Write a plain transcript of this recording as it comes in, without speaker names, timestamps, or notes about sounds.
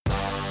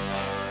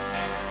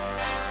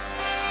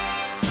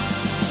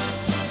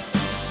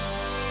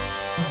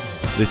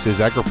This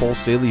is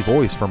AgriPulse Daily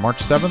Voice for March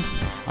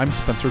 7th. I'm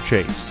Spencer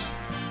Chase.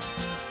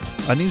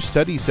 A new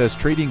study says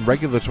trading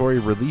regulatory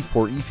relief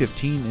for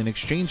E15 in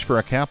exchange for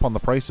a cap on the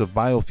price of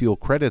biofuel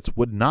credits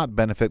would not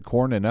benefit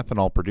corn and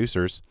ethanol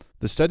producers.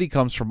 The study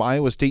comes from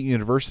Iowa State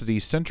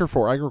University's Center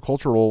for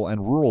Agricultural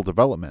and Rural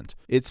Development.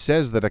 It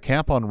says that a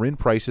cap on RIN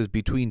prices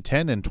between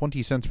 10 and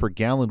 20 cents per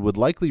gallon would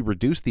likely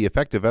reduce the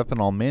effective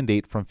ethanol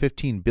mandate from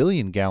 15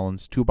 billion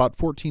gallons to about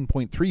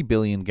 14.3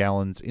 billion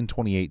gallons in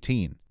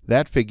 2018.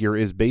 That figure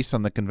is based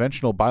on the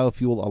conventional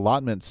biofuel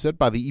allotment set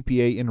by the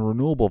EPA in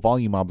renewable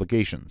volume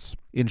obligations.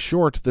 In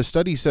short, the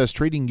study says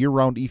trading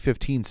year-round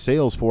E15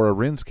 sales for a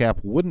RINs cap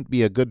wouldn't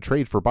be a good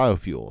trade for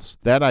biofuels.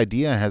 That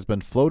idea has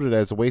been floated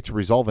as a way to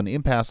resolve an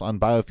impasse on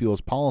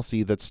biofuels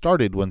policy that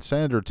started when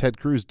Senator Ted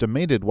Cruz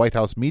demanded White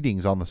House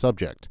meetings on the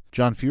subject.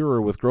 John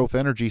Fuhrer with Growth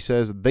Energy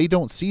says they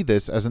don't see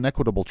this as an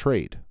equitable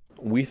trade.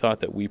 We thought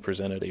that we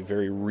presented a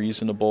very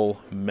reasonable,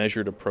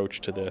 measured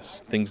approach to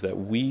this, things that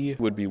we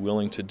would be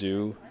willing to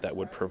do that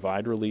would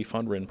provide relief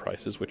on RIN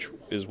prices, which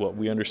is what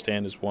we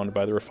understand is wanted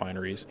by the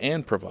refineries,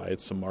 and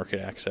provide some market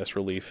access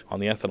relief on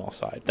the ethanol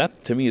side.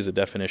 That, to me, is a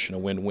definition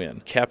of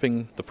win-win.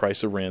 Capping the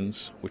price of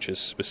RINs, which is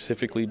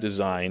specifically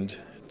designed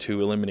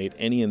to eliminate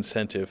any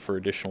incentive for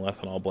additional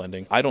ethanol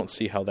blending, I don't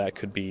see how that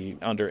could be,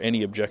 under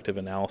any objective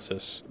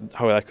analysis,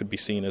 how that could be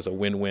seen as a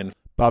win-win.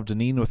 Bob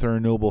Deneen with the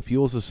Renewable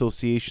Fuels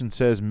Association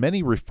says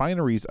many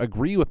refineries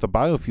agree with the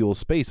biofuel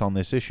space on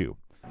this issue.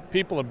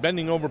 People are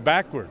bending over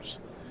backwards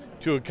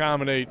to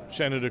accommodate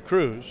Senator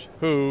Cruz,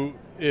 who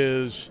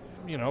is,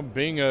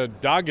 being a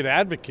dogged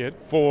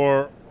advocate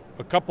for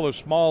a couple of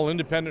small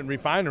independent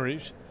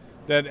refineries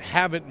that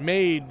haven't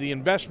made the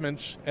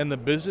investments and the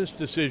business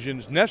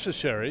decisions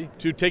necessary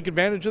to take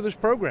advantage of this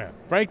program.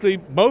 Frankly,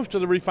 most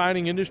of the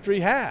refining industry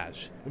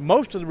has.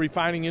 Most of the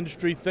refining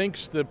industry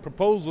thinks the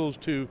proposals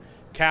to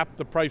cap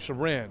the price of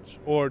RINs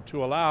or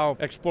to allow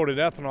exported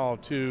ethanol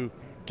to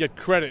get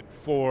credit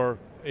for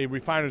a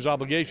refiner's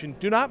obligation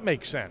do not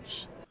make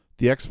sense.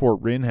 The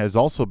export RIN has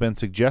also been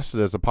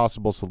suggested as a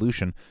possible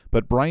solution,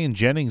 but Brian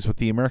Jennings with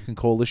the American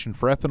Coalition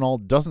for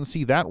Ethanol doesn't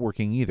see that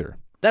working either.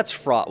 That's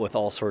fraught with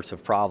all sorts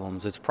of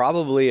problems. It's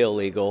probably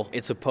illegal.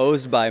 It's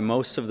opposed by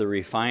most of the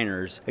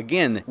refiners.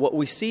 Again, what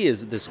we see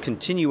is this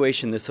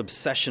continuation, this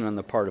obsession on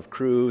the part of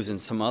Cruz and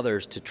some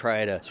others to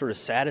try to sort of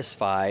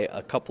satisfy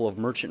a couple of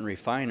merchant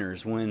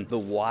refiners when the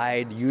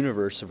wide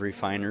universe of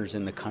refiners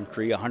in the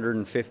country,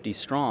 150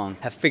 strong,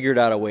 have figured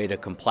out a way to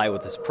comply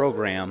with this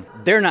program.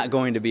 They're not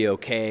going to be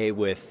okay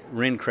with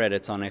RIN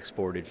credits on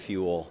exported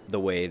fuel the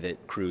way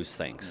that Cruz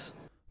thinks.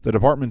 The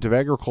Department of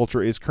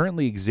Agriculture is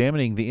currently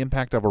examining the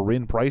impact of a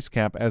RIN price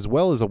cap as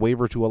well as a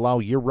waiver to allow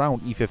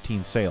year-round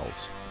E15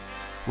 sales.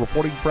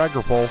 Reporting for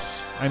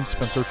AgriPulse, I'm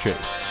Spencer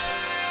Chase.